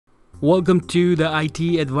Welcome to the IT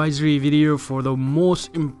advisory video for the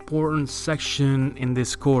most important section in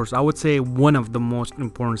this course. I would say one of the most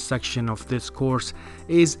important section of this course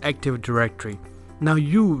is Active Directory. Now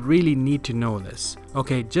you really need to know this.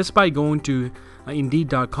 Okay, just by going to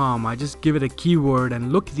indeed.com, I just give it a keyword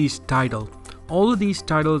and look at these titles. All of these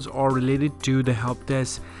titles are related to the help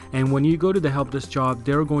desk, and when you go to the help desk job,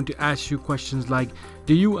 they're going to ask you questions like,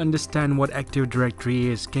 do you understand what Active Directory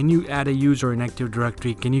is? Can you add a user in Active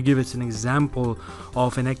Directory? Can you give us an example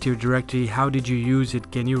of an Active Directory? How did you use it?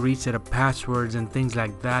 Can you reset a passwords and things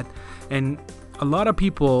like that? And a lot of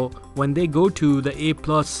people, when they go to the A+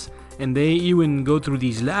 and they even go through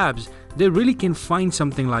these labs, they really can find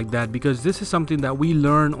something like that, because this is something that we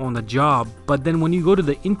learn on the job. But then when you go to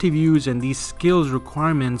the interviews and these skills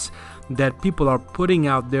requirements that people are putting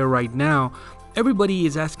out there right now, everybody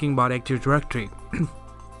is asking about Active Directory.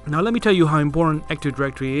 Now let me tell you how important Active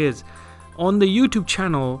Directory is. On the YouTube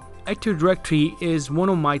channel, Active Directory is one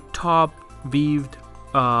of my top viewed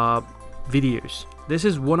videos. This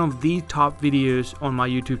is one of the top videos on my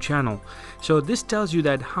YouTube channel. So this tells you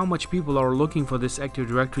that how much people are looking for this Active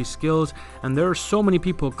Directory skills, and there are so many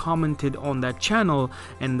people commented on that channel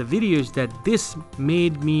and the videos that this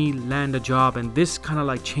made me land a job, and this kind of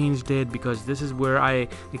like changed it, because this is where I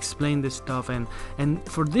explain this stuff, and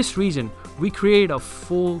for this reason we create a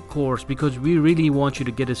full course, because we really want you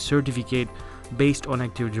to get a certificate based on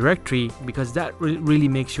Active Directory, because that really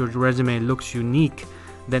makes your resume looks unique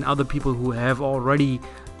than other people who have already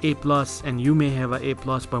A+, and you may have a A+,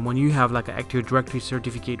 but when you have like an Active Directory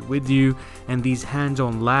certificate with you and these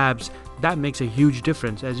hands-on labs, that makes a huge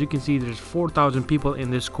difference. As you can see, there's 4,000 people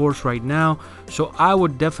in this course right now, so I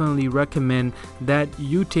would definitely recommend that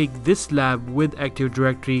you take this lab with Active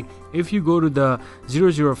Directory. If you go to the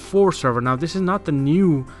 004 server, now this is not the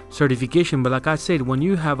new certification, but like I said, when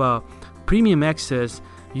you have a premium access,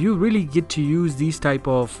 you really get to use these type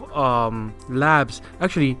of labs.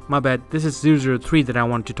 Actually, my bad, this is 003 that I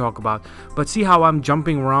want to talk about. But see how I'm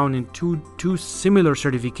jumping around in two similar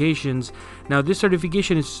certifications. Now this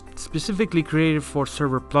certification is specifically created for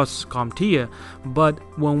Server Plus CompTIA, but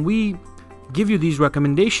when we give you these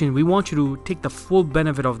recommendations, we want you to take the full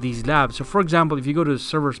benefit of these labs. So for example, if you go to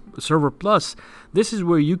Server Plus, this is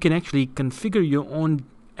where you can actually configure your own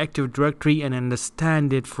Active Directory and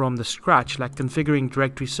understand it from the scratch, like configuring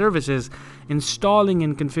directory services, installing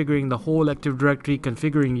and configuring the whole Active Directory,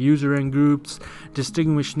 configuring user and groups,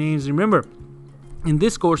 distinguish names. Remember, in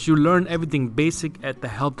this course you learn everything basic at the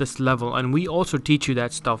help desk level, and we also teach you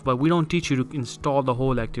that stuff, but we don't teach you to install the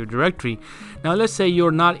whole Active Directory. Now let's say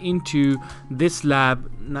you're not into this lab.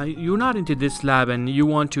 Now you're not into this lab and you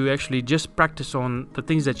want to actually just practice on the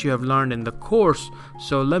things that you have learned in the course.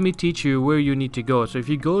 So let me teach you where you need to go. So if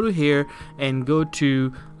you go to here and go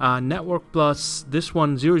to Network Plus, this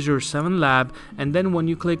one 007 lab, and then when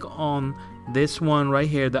you click on this one right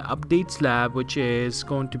here, the updates lab, which is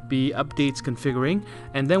going to be updates configuring,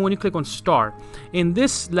 and then when you click on start in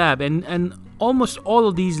this lab, and almost all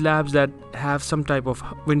of these labs that have some type of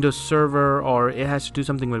Windows server or it has to do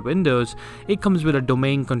something with Windows, it comes with a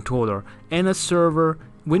domain controller and a server,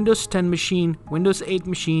 Windows 10 machine, Windows 8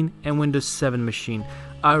 machine, and Windows 7 machine.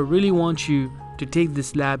 I really want you to take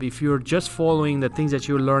this lab if you're just following the things that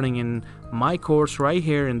you're learning in my course right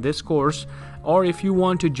here in this course, or if you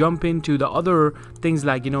want to jump into the other things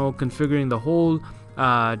like, you know, configuring the whole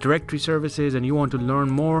directory services and you want to learn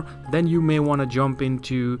more, then you may want to jump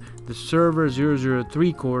into the Server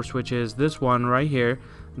 003 course, which is this one right here,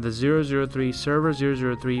 the 003 Server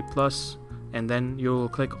 003 Plus, and then you'll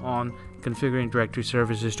click on configuring directory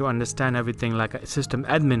services to understand everything like a system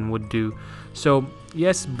admin would do. So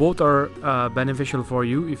yes, both are beneficial for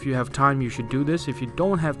you. If you have time, you should do this. If you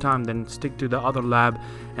don't have time, then stick to the other lab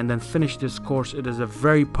and then finish this course. It is a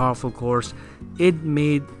very powerful course.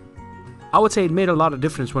 I would say it made a lot of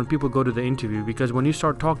difference when people go to the interview, because when you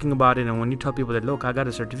start talking about it and when you tell people that, look, I got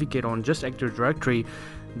a certificate on just Active Directory,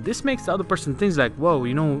 this makes the other person think like, whoa,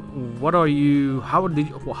 you know,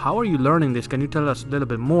 how are you learning this? Can you tell us a little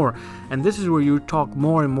bit more? And this is where you talk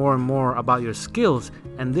more and more and more about your skills,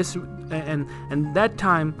 and that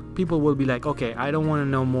time people will be like, okay, I don't want to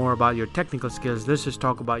know more about your technical skills, let's just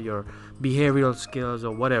talk about your behavioral skills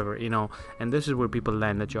or whatever, you know. And this is where people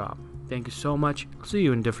land a job. Thank you so much. See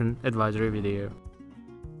you in different advisory video.